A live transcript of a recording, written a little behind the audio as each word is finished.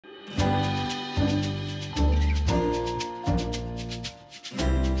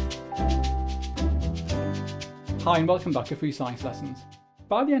Hi and welcome back to Free Science Lessons.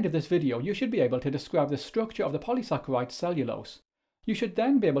 By the end of this video, you should be able to describe the structure of the polysaccharide cellulose. You should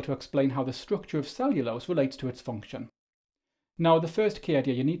then be able to explain how the structure of cellulose relates to its function. Now, the first key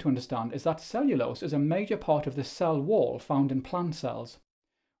idea you need to understand is that cellulose is a major part of the cell wall found in plant cells.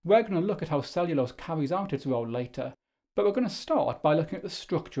 We're going to look at how cellulose carries out its role later, but we're going to start by looking at the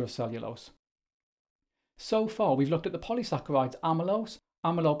structure of cellulose. So far, we've looked at the polysaccharides amylose,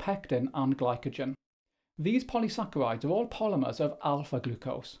 amylopectin and glycogen. These polysaccharides are all polymers of alpha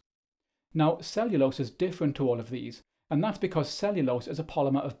glucose. Now, cellulose is different to all of these, and that's because cellulose is a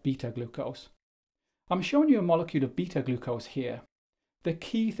polymer of beta glucose. I'm showing you a molecule of beta glucose here. The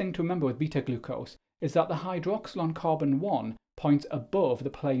key thing to remember with beta glucose is that the hydroxyl on carbon 1 points above the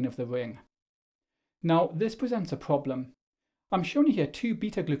plane of the ring. Now, this presents a problem. I'm showing you here two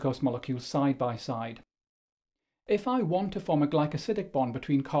beta glucose molecules side by side. If I want to form a glycosidic bond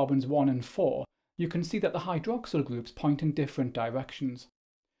between carbons 1 and 4, you can see that the hydroxyl groups point in different directions.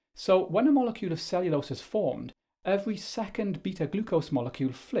 So when a molecule of cellulose is formed, every second beta glucose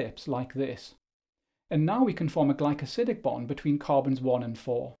molecule flips like this. And now we can form a glycosidic bond between carbons 1 and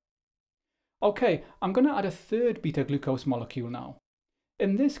 4. Okay, I'm going to add a third beta glucose molecule now.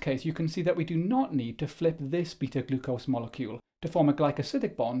 In this case, you can see that we do not need to flip this beta glucose molecule to form a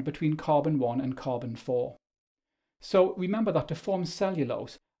glycosidic bond between carbon 1 and carbon 4. So remember that to form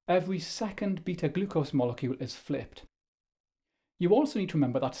cellulose, every second beta glucose molecule is flipped. You also need to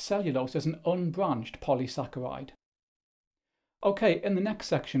remember that cellulose is an unbranched polysaccharide. Okay, in the next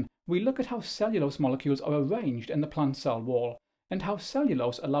section, we look at how cellulose molecules are arranged in the plant cell wall, and how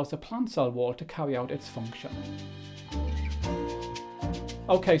cellulose allows the plant cell wall to carry out its function.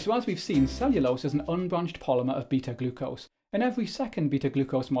 Okay, so as we've seen, cellulose is an unbranched polymer of beta glucose, and every second beta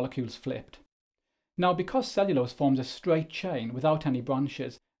glucose molecule is flipped. Now, because cellulose forms a straight chain without any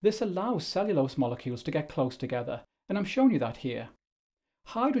branches, this allows cellulose molecules to get close together, and I'm showing you that here.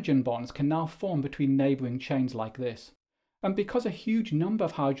 Hydrogen bonds can now form between neighbouring chains like this, and because a huge number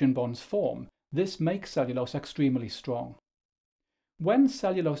of hydrogen bonds form, this makes cellulose extremely strong. When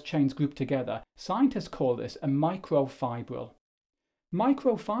cellulose chains group together, scientists call this a microfibril.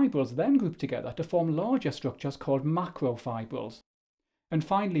 Microfibrils then group together to form larger structures called macrofibrils. And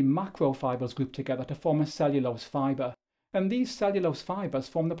finally, macrofibrils group together to form a cellulose fibre, and these cellulose fibres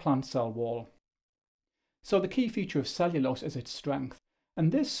form the plant cell wall. So the key feature of cellulose is its strength,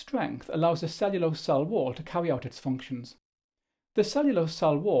 and this strength allows the cellulose cell wall to carry out its functions. The cellulose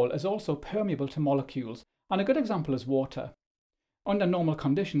cell wall is also permeable to molecules, and a good example is water. Under normal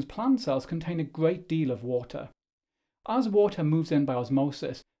conditions, plant cells contain a great deal of water. As water moves in by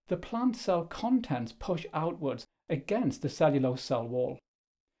osmosis, the plant cell contents push outwards against the cellulose cell wall.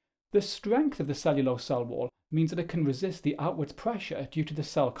 The strength of the cellulose cell wall means that it can resist the outwards pressure due to the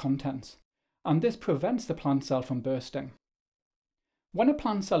cell contents, and this prevents the plant cell from bursting. When a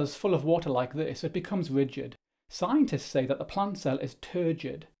plant cell is full of water like this, it becomes rigid. Scientists say that the plant cell is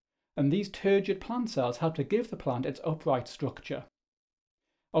turgid, and these turgid plant cells help to give the plant its upright structure.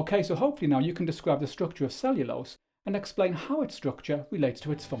 Okay, so hopefully now you can describe the structure of cellulose and explain how its structure relates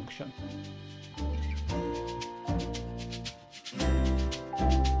to its function.